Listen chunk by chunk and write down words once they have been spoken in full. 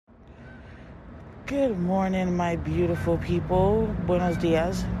Good morning, my beautiful people. Buenos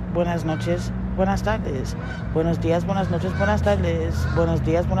dias, buenas noches, buenas tardes. Buenos dias, buenas noches, buenas tardes. Buenos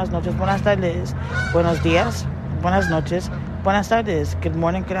dias, buenas noches, buenas tardes. Buenos dias, buenas noches, buenas tardes. Good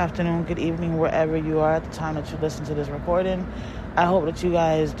morning, good afternoon, good evening, wherever you are at the time that you listen to this recording. I hope that you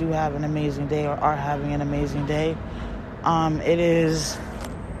guys do have an amazing day or are having an amazing day. It is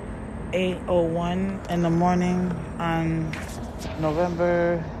 8:01 in the morning on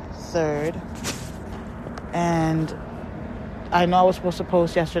November 3rd. And I know I was supposed to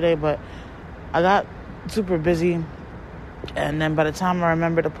post yesterday, but I got super busy. And then by the time I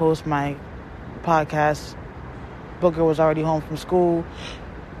remembered to post my podcast, Booker was already home from school.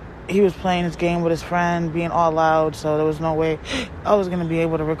 He was playing his game with his friend, being all loud, so there was no way I was going to be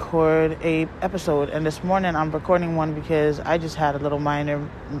able to record a episode. And this morning I'm recording one because I just had a little minor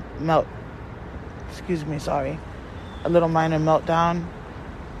meltdown.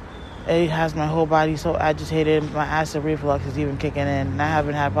 It has my whole body so agitated. My acid reflux is even kicking in. And I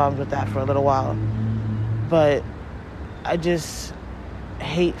haven't had problems with that for a little while. But I just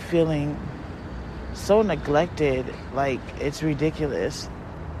hate feeling so neglected. Like, it's ridiculous.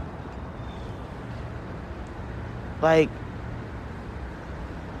 Like,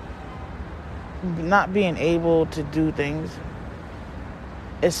 not being able to do things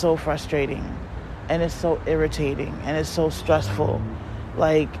is so frustrating. And it's so irritating. And it's so stressful.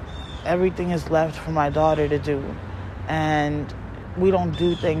 Like, everything is left for my daughter to do, and we don't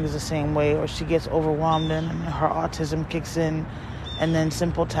do things the same way, or she gets overwhelmed and her autism kicks in, and then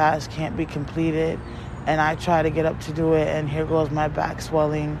simple tasks can't be completed, and I try to get up to do it, and here goes my back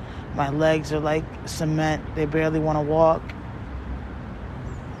swelling, my legs are like cement, they barely want to walk,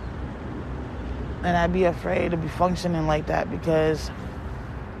 and I'd be afraid to be functioning like that because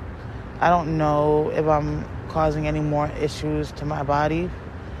I don't know if I'm causing any more issues to my body.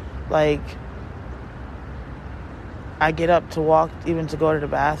 Like, I get up to walk, even to go to the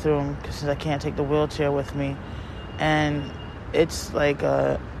bathroom, since I can't take the wheelchair with me. And it's like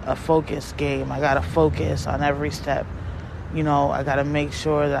a focus game. I got to focus on every step. You know, I got to make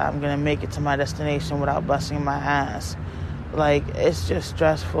sure that I'm going to make it to my destination without busting my ass. Like, it's just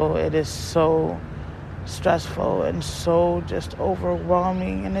stressful. It is so stressful and so just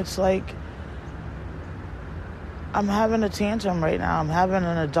overwhelming. And it's like, I'm having a tantrum right now. I'm having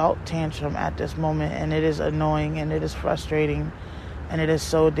an adult tantrum at this moment, and it is annoying, and it is frustrating, and it is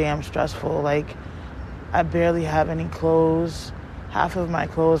so damn stressful. Like, I barely have any clothes. Half of my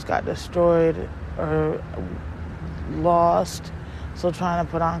clothes got destroyed or lost, so trying to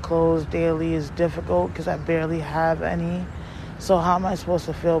put on clothes daily is difficult because I barely have any. So how am I supposed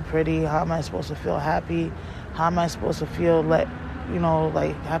to feel pretty? How am I supposed to feel happy? How am I supposed to feel like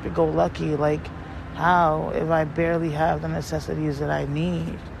happy-go-lucky? Like, how, if I barely have the necessities that I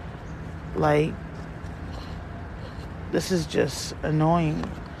need? Like, this is just annoying.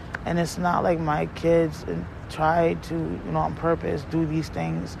 And it's not like my kids try to, on purpose do these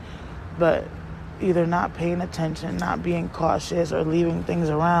things, but either not paying attention, not being cautious, or leaving things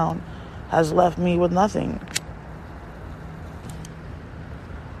around has left me with nothing.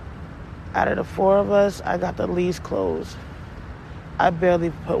 Out of the four of us, I got the least clothes. I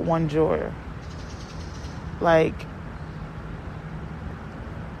barely put one drawer. Like,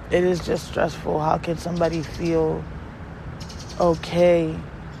 it is just stressful. How can somebody feel okay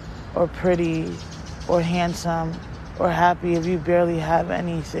or pretty or handsome or happy if you barely have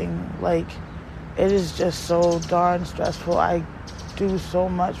anything? Like, it is just so darn stressful. I do so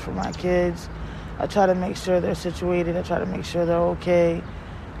much for my kids. I try to make sure they're situated. I try to make sure they're okay.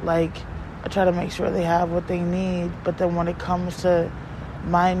 Like, I try to make sure they have what they need. But then when it comes to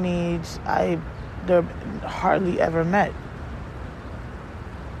my needs, they're hardly ever met.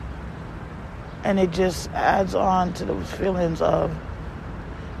 And it just adds on to those feelings of,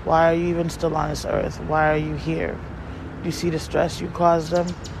 why are you even still on this earth? Why are you here? You see the stress you caused them?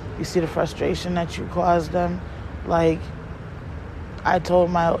 You see the frustration that you caused them? Like, I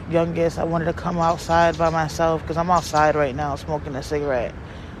told my youngest I wanted to come outside by myself, because I'm outside right now smoking a cigarette.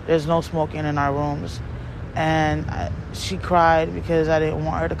 There's no smoking in our rooms. And she cried because I didn't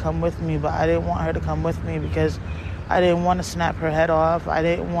want her to come with me, but I didn't want her to come with me because I didn't want to snap her head off. I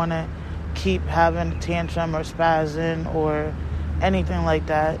didn't want to keep having a tantrum or spazzing or anything like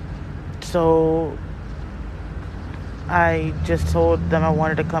that. So I just told them I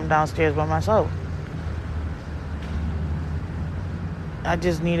wanted to come downstairs by myself. I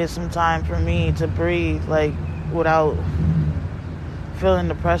just needed some time for me to breathe, like, without feeling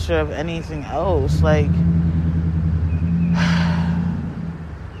the pressure of anything else. Like,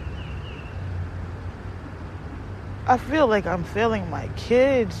 I feel like I'm failing my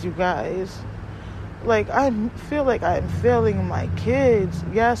kids, you guys. like, I feel like I'm failing my kids.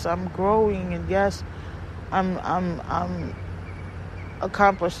 Yes, I'm growing, and yes, I'm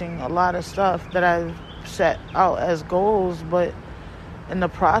accomplishing a lot of stuff that I've set out as goals, but in the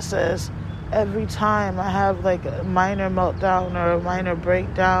process, every time I have like a minor meltdown or a minor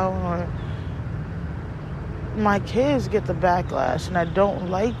breakdown, or my kids get the backlash, and I don't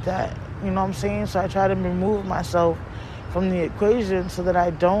like that. You know what I'm saying? So I try to remove myself from the equation so that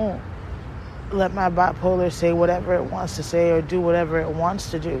I don't let my bipolar say whatever it wants to say or do whatever it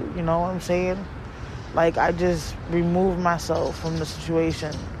wants to do. You know what I'm saying? Like, I just remove myself from the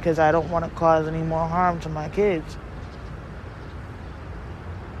situation because I don't want to cause any more harm to my kids.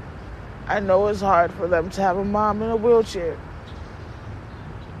 I know it's hard for them to have a mom in a wheelchair.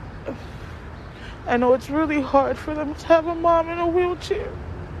 I know it's really hard for them to have a mom in a wheelchair.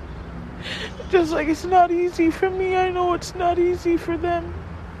 Just like it's not easy for me, I know it's not easy for them.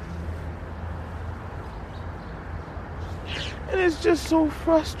 And it's just so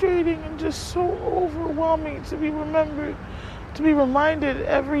frustrating and just so overwhelming to be reminded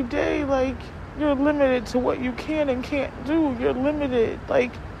every day, like, you're limited to what you can and can't do. You're limited.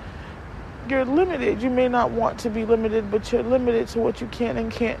 Like, you're limited. You may not want to be limited, but you're limited to what you can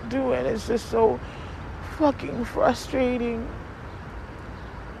and can't do. And it's just so fucking frustrating.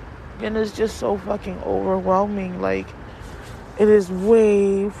 And it's just so fucking overwhelming. Like, it is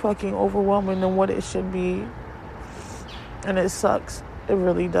way fucking overwhelming than what it should be. And it sucks. It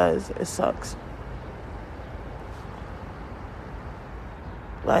really does. It sucks.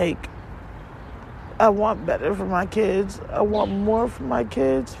 Like, I want better for my kids. I want more for my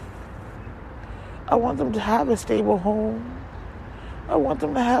kids. I want them to have a stable home. I want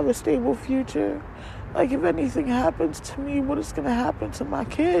them to have a stable future. Like, if anything happens to me, what is going to happen to my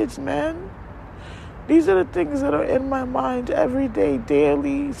kids, man? These are the things that are in my mind every day,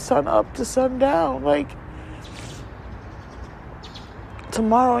 daily, sun up to sundown. Like,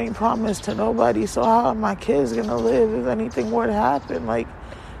 tomorrow ain't promised to nobody, so how are my kids going to live if anything were to happen? Like,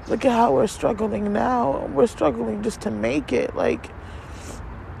 look at how we're struggling now. We're struggling just to make it. Like,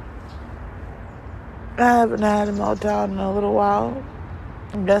 I haven't had a meltdown in a little while.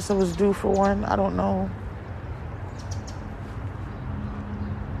 I guess it was due for one. I don't know.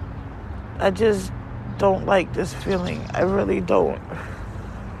 I just don't like this feeling. I really don't.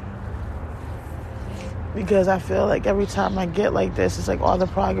 Because I feel like every time I get like this, it's like all the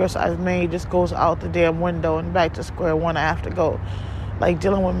progress I've made just goes out the damn window and back to square one. I have to go. Like,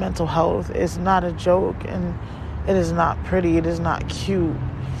 dealing with mental health is not a joke, and it is not pretty. It is not cute.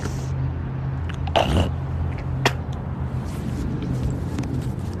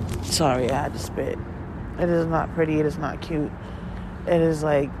 Sorry, I had to spit. It is not pretty. It is not cute. It is,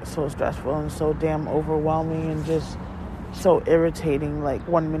 like, so stressful and so damn overwhelming and just so irritating. Like,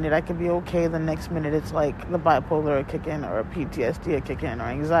 one minute I could be okay, the next minute it's like the bipolar will kick in, or a PTSD will kick in, or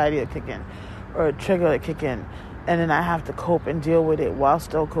anxiety will kick in, or a trigger will kick in. And then I have to cope and deal with it while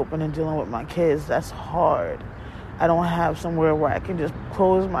still coping and dealing with my kids. That's hard. I don't have somewhere where I can just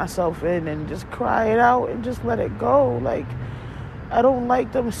close myself in and just cry it out and just let it go. Like, I don't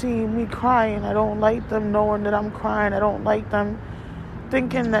like them seeing me crying. I don't like them knowing that I'm crying. I don't like them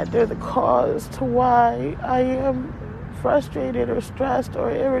thinking that they're the cause to why I am frustrated or stressed or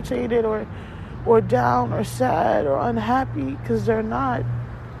irritated or down or sad or unhappy, because they're not.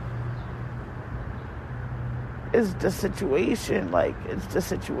 It's the situation. Like, it's the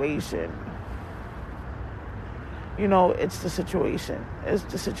situation. You know, it's the situation. It's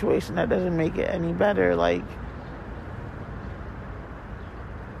the situation that doesn't make it any better. Like,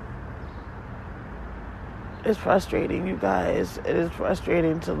 it's frustrating, you guys. It is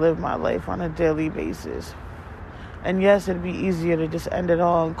frustrating to live my life on a daily basis. And yes, it'd be easier to just end it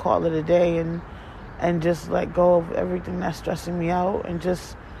all and call it a day and just let go of everything that's stressing me out and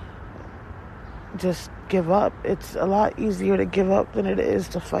just give up. It's a lot easier to give up than it is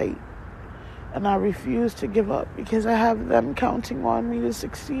to fight. And I refuse to give up because I have them counting on me to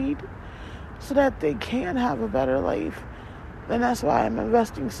succeed so that they can have a better life. And that's why I'm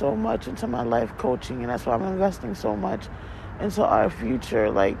investing so much into my life coaching, and that's why I'm investing so much into our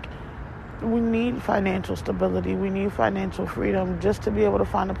future. Like, we need financial stability. We need financial freedom just to be able to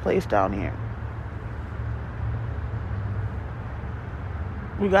find a place down here.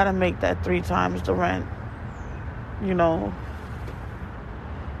 We got to make that 3 times the rent. You know,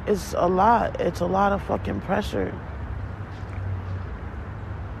 it's a lot. It's a lot of fucking pressure.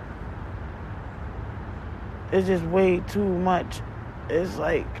 It's just way too much. It's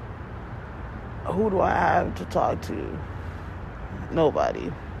like, who do I have to talk to?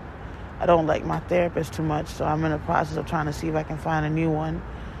 Nobody. I don't like my therapist too much, so I'm in the process of trying to see if I can find a new one.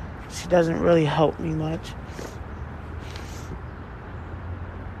 She doesn't really help me much.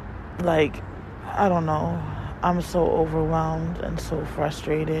 Like, I don't know. I'm so overwhelmed and so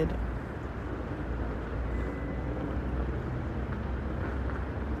frustrated.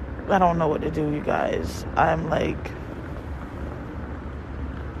 I don't know what to do, you guys. I'm like,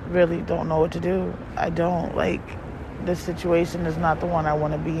 really don't know what to do. I don't. Like, this situation is not the one I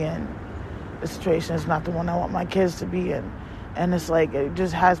want to be in. The situation is not the one I want my kids to be in. And it's like, it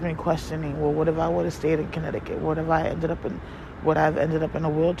just has me questioning, well, what if I would have stayed in Connecticut? What if I would I've ended up in a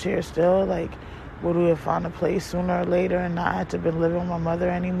wheelchair still? Like, would we have found a place sooner or later and not had to be living with my mother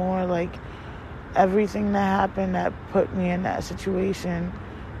anymore? Like, everything that happened that put me in that situation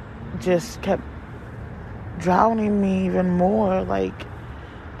just kept drowning me even more. Like,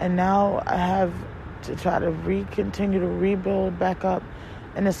 and now I have to try to continue to rebuild back up.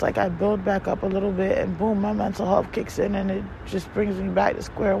 And it's like I build back up a little bit and boom, my mental health kicks in and it just brings me back to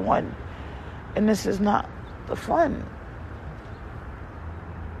square one. And this is not the fun.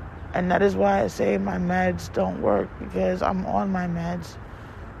 And that is why I say my meds don't work, because I'm on my meds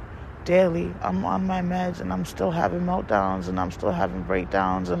daily. I'm on my meds and I'm still having meltdowns and I'm still having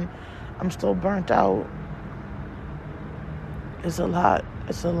breakdowns and I'm still burnt out. It's a lot.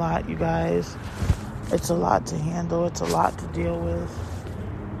 It's a lot, you guys. It's a lot to handle. It's a lot to deal with.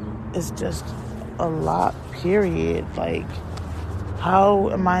 It's just a lot, period. Like, how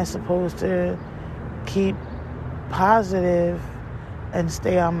am I supposed to keep positive and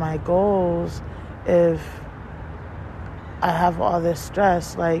stay on my goals if I have all this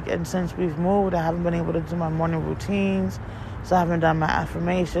stress? Like, and since we've moved, I haven't been able to do my morning routines. So I haven't done my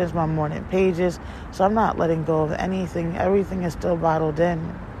affirmations, my morning pages. So I'm not letting go of anything. Everything is still bottled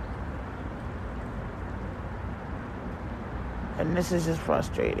in. And this is just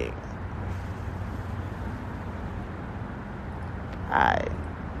frustrating.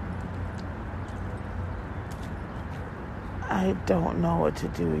 I don't know what to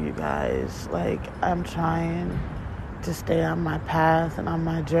do, you guys. Like, I'm trying to stay on my path and on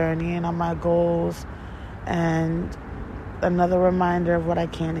my journey and on my goals. And another reminder of what I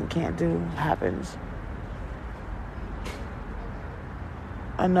can and can't do happens.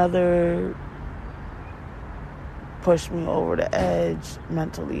 Another push me over the edge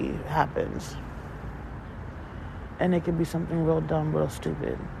mentally happens. And it could be something real dumb, real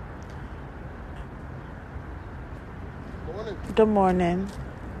stupid. Morning. Good morning.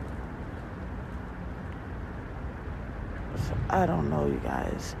 So, I don't know, you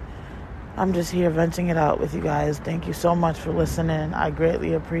guys. I'm just here venting it out with you guys. Thank you so much for listening. I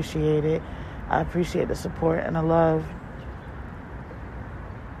greatly appreciate it. I appreciate the support and the love.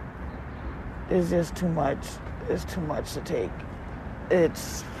 It's just too much. It's too much to take.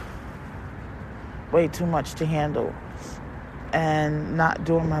 It's way too much to handle. And not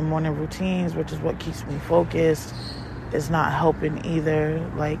doing my morning routines, which is what keeps me focused, is not helping either.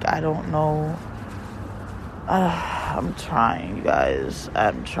 Like, I don't know. I'm trying, you guys.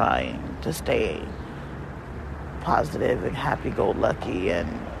 I'm trying to stay positive and happy-go-lucky.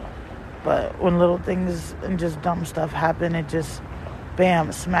 But when little things and just dumb stuff happen, it just,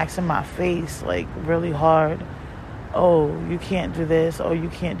 bam, smacks in my face, like, really hard. Oh, you can't do this, or you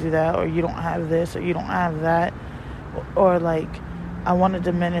can't do that, or you don't have this, or you don't have that. Or, like, I want to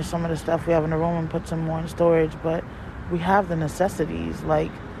diminish some of the stuff we have in the room and put some more in storage, but we have the necessities.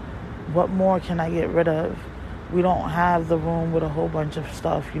 Like, what more can I get rid of? We don't have the room with a whole bunch of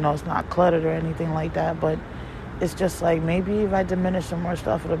stuff. You know, it's not cluttered or anything like that, but it's just like, maybe if I diminish some more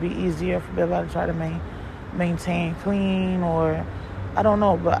stuff, it'll be easier for me to try to maintain clean, or I don't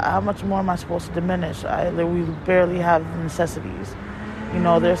know, but how much more am I supposed to diminish? We barely have the necessities. You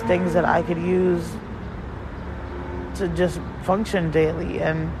know, there's things that I could use to just function daily,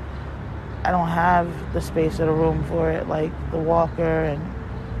 and I don't have the space of the room for it, like the walker and,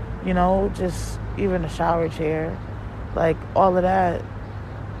 you know, just even a shower chair, like all of that.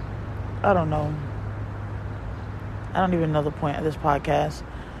 I don't know. I don't even know the point of this podcast,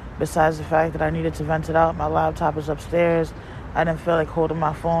 besides the fact that I needed to vent it out. My laptop is upstairs. I didn't feel like holding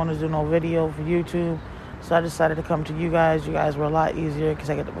my phone to do no video for YouTube, so I decided to come to you guys. You guys were a lot easier because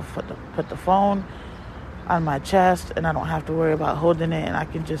I get to put the phone on my chest and I don't have to worry about holding it, and I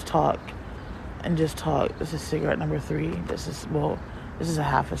can just talk and just talk. This is cigarette number 3. This is a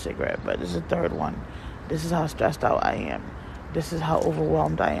half a cigarette, but this is the third one. This is how stressed out I am. This is how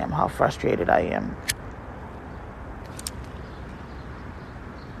overwhelmed I am, how frustrated I am.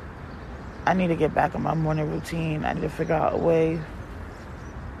 I need to get back on my morning routine. I need to figure out a way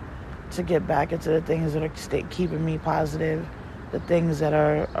to get back into the things that are keeping me positive, the things that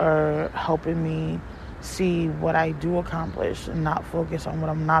are helping me see what I do accomplish and not focus on what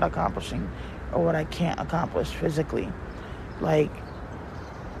I'm not accomplishing or what I can't accomplish physically. Like,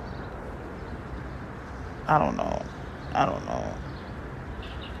 I don't know.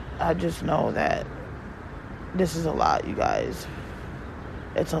 I just know that this is a lot, you guys.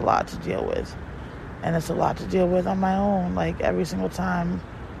 It's a lot to deal with. And it's a lot to deal with on my own. Like, every single time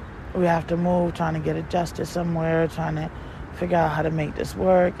we have to move, trying to get adjusted somewhere, trying to figure out how to make this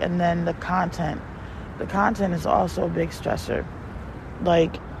work. And then the content. The content is also a big stressor.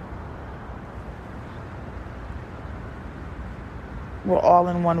 Like, we're all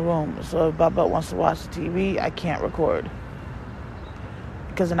in one room. So if Bubba wants to watch the TV, I can't record.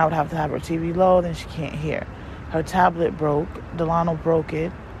 Because then I would have to have her TV low, then she can't hear. Her tablet broke. Delano broke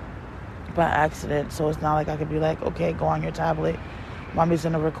it by accident. So it's not like I could be like, okay, go on your tablet. Mommy's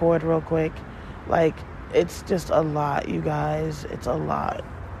going to record real quick. Like, it's just a lot, you guys. It's a lot.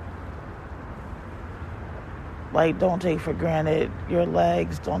 Like, don't take for granted your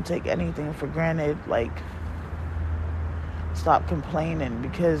legs. Don't take anything for granted. Like, stop complaining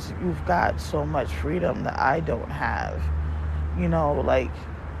because you've got so much freedom that I don't have. You know, like,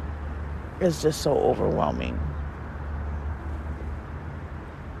 it's just so overwhelming.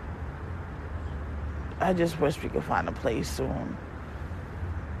 I just wish we could find a place soon.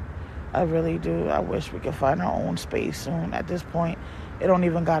 I really do. I wish we could find our own space soon. At this point, it don't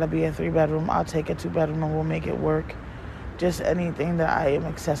even got to be a 3-bedroom. I'll take a 2-bedroom and we'll make it work. Just anything that I am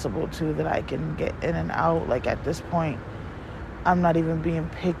accessible to, that I can get in and out. Like, at this point, I'm not even being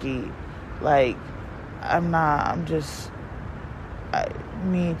picky. Like, I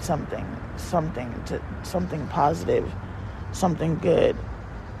need something positive, something good.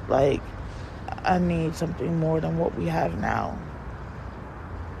 Like, I need something more than what we have now.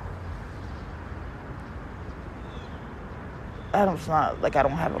 It's not like I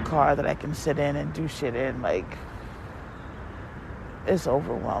don't have a car that I can sit in and do shit in. Like, it's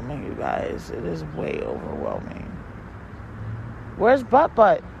overwhelming, you guys. It is way overwhelming. Where's Butt?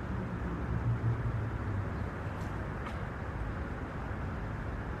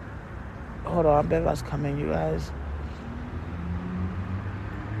 Hold on, Beva's coming, you guys.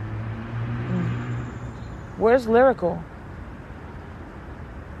 Where's Lyrical?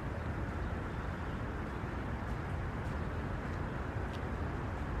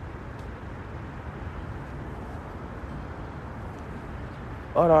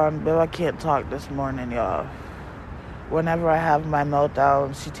 Hold on, Beva can't talk this morning, y'all. Whenever I have my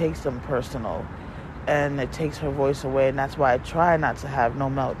meltdowns, she takes them personal. And it takes her voice away, and that's why I try not to have no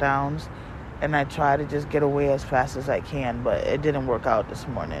meltdowns. And I try to just get away as fast as I can, but it didn't work out this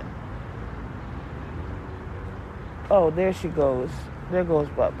morning. Oh, there she goes. There goes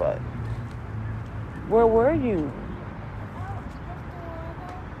Butt. Where were you?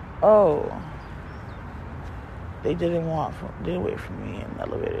 Oh. They didn't wait for me in the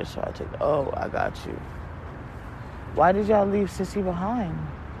elevator, so I took. Oh, I got you. Why did y'all leave Sissy behind?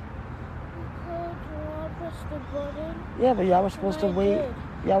 Because I pressed the button. Yeah, but y'all were supposed to wait. Did.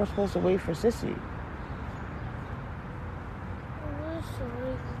 Y'all were supposed to wait for Sissy. I'm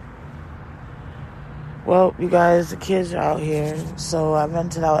sorry. Well, you guys, the kids are out here, so I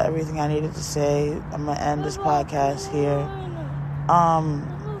vented out everything I needed to say. I'm gonna end this podcast here.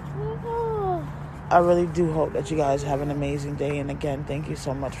 I really do hope that you guys have an amazing day. And again, thank you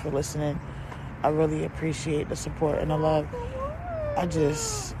so much for listening. I really appreciate the support and the love. I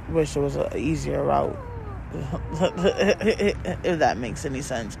just wish it was an easier route. If that makes any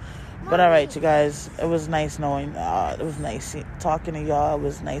sense. But all right, you guys, it was nice knowing. It was nice talking to y'all. It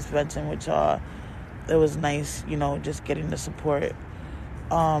was nice venting with y'all. It was nice, just getting the support.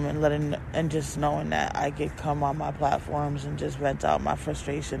 And just knowing that I could come on my platforms and just vent out my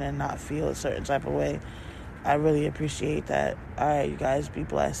frustration and not feel a certain type of way. I really appreciate that. All right, you guys, be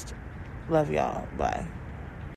blessed. Love y'all. Bye.